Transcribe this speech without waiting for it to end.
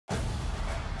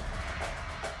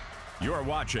You're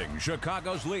watching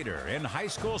Chicago's leader in high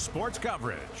school sports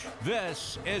coverage.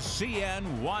 This is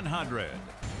CN100.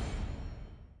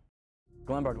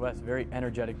 Glenbard West, very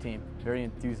energetic team, very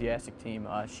enthusiastic team.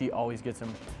 She always gets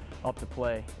them up to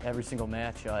play every single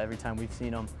match, every time we've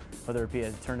seen them, whether it be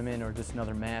a tournament or just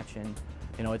another match. And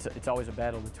you know, it's always a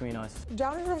battle between us.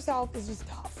 Downers Grove South is just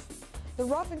tough. They're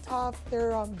rough and tough.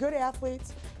 They're good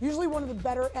athletes. Usually one of the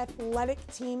better athletic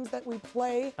teams that we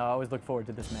play. I always look forward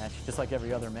to this match, just like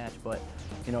every other match, but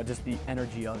you know, just the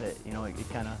energy of it, you know, it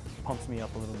kind of pumps me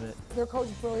up a little bit. They're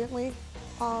coached brilliantly.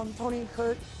 Tony and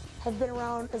Kurt have been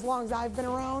around as long as I've been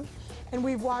around, and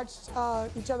we've watched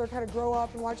each other kind of grow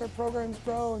up and watch our programs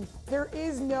grow. And there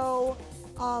is no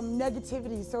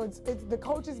negativity, so it's the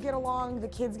coaches get along, the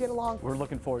kids get along. We're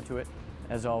looking forward to it,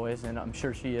 as always, and I'm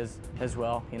sure she is as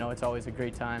well. You know, it's always a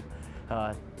great time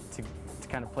to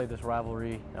kind of play this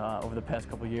rivalry over the past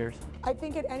couple years. I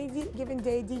think at any given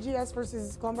day, DGS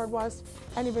versus Glenbard West,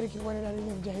 anybody can win it at any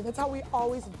given day. That's how we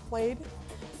always have played.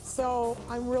 So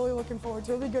I'm really looking forward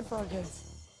to it. It'll be good for our kids.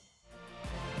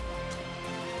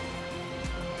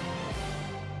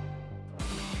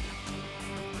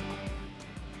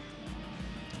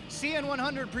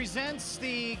 CN100 presents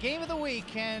the game of the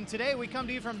week, and today we come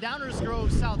to you from Downers Grove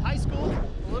South High School.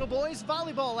 Little boys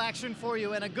volleyball action for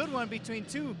you, and a good one between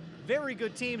two very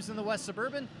good teams in the West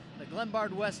Suburban, the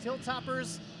Glenbard West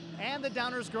Hilltoppers and the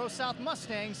Downers Grove South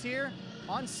Mustangs here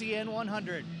on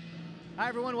CN100. Hi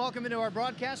everyone, welcome into our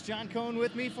broadcast. John Cohn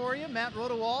with me for you, Matt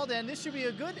Rodewald, and this should be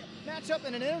a good matchup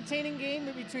and an entertaining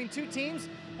game between two teams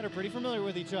that are pretty familiar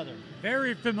with each other.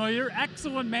 Very familiar,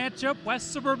 excellent matchup.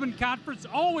 West Suburban Conference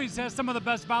always has some of the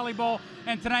best volleyball,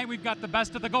 and tonight we've got the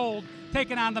best of the gold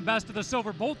taking on the best of the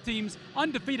silver. Both teams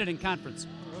undefeated in conference.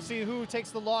 We'll see who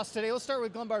takes the loss today. Let's start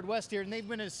with Glenbard West here, and they've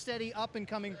been a steady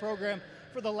up-and-coming program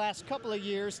for the last couple of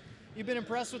years. You've been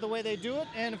impressed with the way they do it,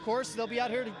 and of course, they'll be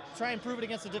out here to try and prove it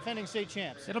against the defending state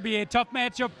champs. It'll be a tough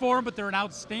matchup for them, but they're an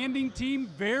outstanding team,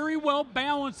 very well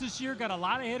balanced this year, got a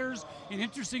lot of hitters, an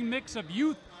interesting mix of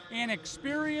youth and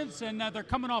experience, and they're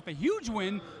coming off a huge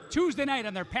win Tuesday night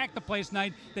on their Pack the Place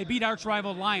night. They beat arch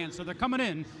rival Lions, so they're coming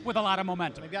in with a lot of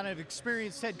momentum. They've got an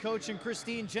experienced head coach in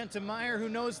Christine Gentemeyer, who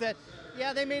knows that,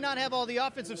 yeah, they may not have all the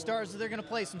offensive stars, but they're going to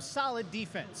play some solid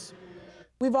defense.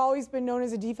 We've always been known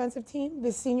as a defensive team.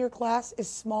 The senior class is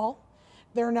small.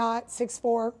 They're not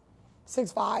 6'4",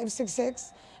 6'5",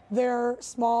 6'6". They're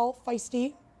small,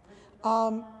 feisty,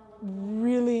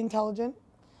 really intelligent,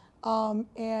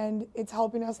 and it's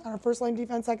helping us on our first line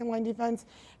defense, second line defense,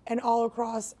 and all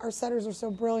across. Our setters are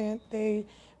so brilliant. They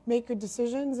make good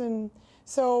decisions, and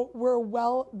so we're a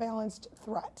well-balanced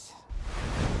threat.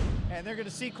 And they're going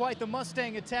to see quite the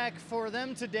Mustang attack for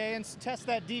them today and test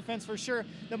that defense for sure.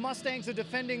 The Mustangs, the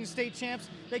defending state champs,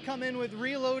 they come in with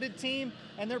reloaded team,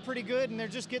 and they're pretty good, and they're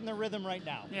just getting the rhythm right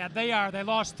now. Yeah, they are. They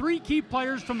lost 3 key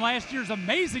players from last year's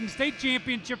amazing state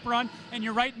championship run, and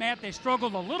you're right, Matt, they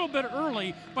struggled a little bit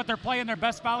early, but they're playing their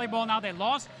best volleyball now. They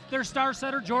lost their star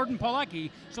setter, Jordan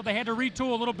Polecki, so they had to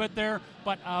retool a little bit there,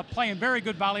 but playing very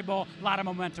good volleyball, a lot of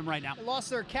momentum right now. They lost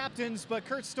their captains, but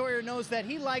Kurt Stoyer knows that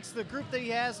he likes the group that he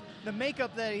has, the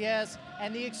makeup that he has,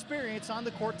 and the experience on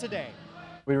the court today.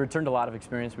 We returned a lot of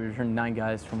experience. We returned 9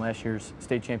 guys from last year's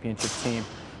state championship team.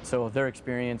 So their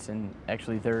experience, and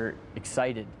actually they're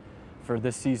excited for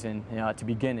this season, to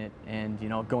begin it, and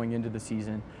going into the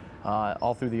season,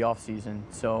 all through the off season.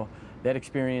 So that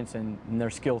experience and their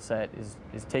skill set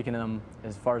is taking them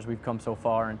as far as we've come so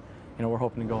far, and we're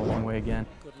hoping to go a long way again.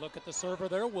 Good look at the server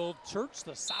there. Will Church,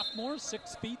 the sophomore,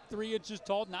 6 feet 3 inches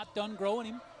tall, not done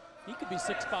growing. He could be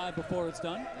 6'5" before it's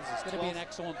done. He's going to be an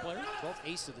excellent player. 12th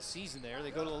ace of the season there. They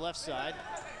go to the left side.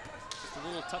 Just a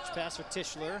little touch pass for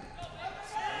Tischler.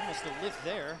 Almost a lift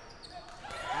there.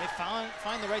 And they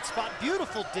find the right spot.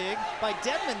 Beautiful dig by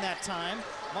Dedman that time.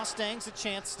 Mustangs a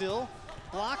chance still.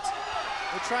 Blocked.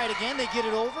 They try it again. They get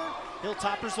it over.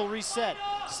 Hilltoppers will reset.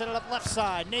 Set it up left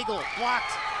side. Nagel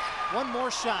blocked. One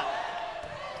more shot.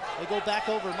 They go back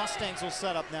over. Mustangs will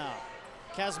set up now.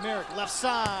 Kazmarek, left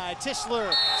side.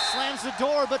 Tischler slams the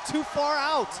door, but too far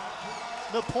out.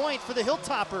 The point for the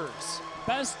Hilltoppers.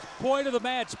 Best point of the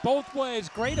match, both ways.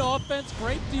 Great offense,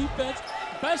 great defense.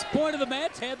 Best point of the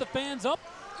match, had the fans up,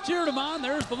 cheered them on.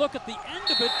 There's the look at the end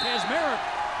of it.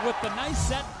 Kazmarek with the nice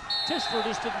set. Tischler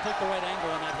just didn't take the right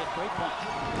angle on that hit. Great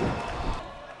point.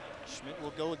 Schmidt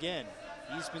will go again.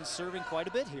 He's been serving quite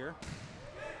a bit here.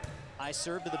 High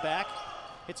serve to the back.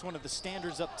 Hits one of the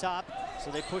standards up top,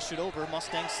 so they push it over.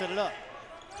 Mustangs set it up.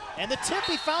 And the tip,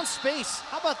 he found space.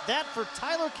 How about that for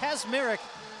Tyler Kazmarek?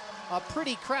 A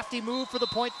pretty crafty move for the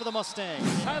point for the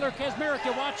Mustangs. Tyler Kazmarek,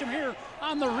 you watch him here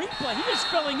on the replay. He is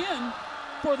filling in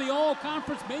for the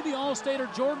all-conference, maybe all-stater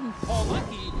Jordan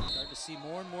Paulecki. Start to see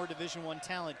more and more Division I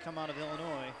talent come out of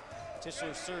Illinois.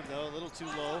 Tischler's serve, though, a little too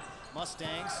low.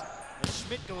 Mustangs. As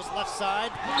Schmidt goes left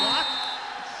side. Block,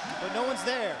 but no one's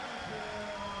there.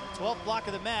 12th block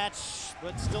of the match,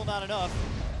 but still not enough.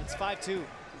 It's 5-2.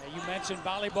 You mentioned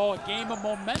volleyball, a game of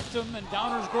momentum, and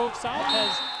Downers Grove South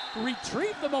has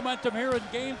retrieved the momentum here in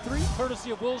Game 3,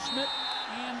 courtesy of Will Schmidt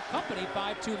and company,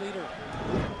 5-2 leader.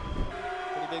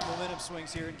 Pretty big momentum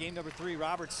swings here in game number 3.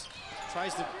 Roberts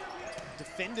tries to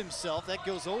defend himself. That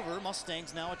goes over.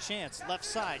 Mustangs now a chance. Left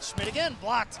side. Schmidt again.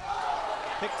 Blocked.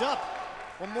 Picked up.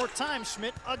 One more time.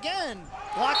 Schmidt again.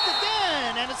 Blocked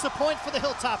again. And it's a point for the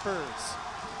Hilltoppers.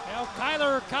 Now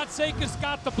Kyler Katsakis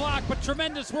got the block, but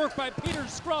tremendous work by Peter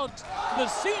Scruggs, the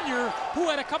senior, who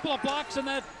had a couple of blocks in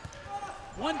that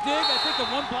one dig, I think, and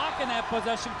one block in that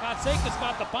possession. Katsakis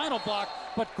got the final block,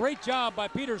 but great job by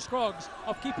Peter Scruggs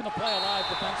of keeping the play alive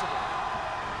defensively.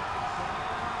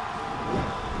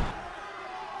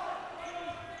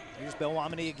 Here's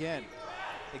Belwamini again.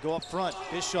 They go up front.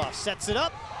 Bischoff sets it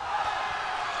up.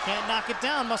 Can't knock it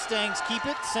down. Mustangs keep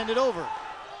it, send it over.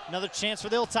 Another chance for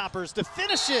the Hilltoppers to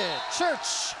finish it.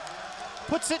 Church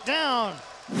puts it down.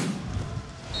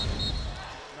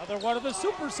 Another one of the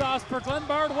super sauce for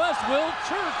Glenbard West, Will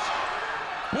Church.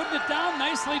 Putting it down,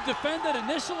 nicely defended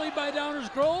initially by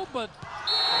Downers Grove, but...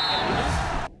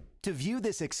 To view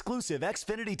this exclusive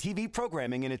Xfinity TV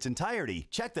programming in its entirety,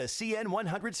 check the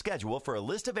CN100 schedule for a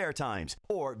list of airtimes,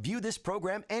 or view this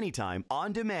program anytime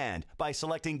on demand by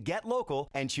selecting Get Local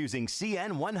and choosing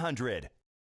CN100.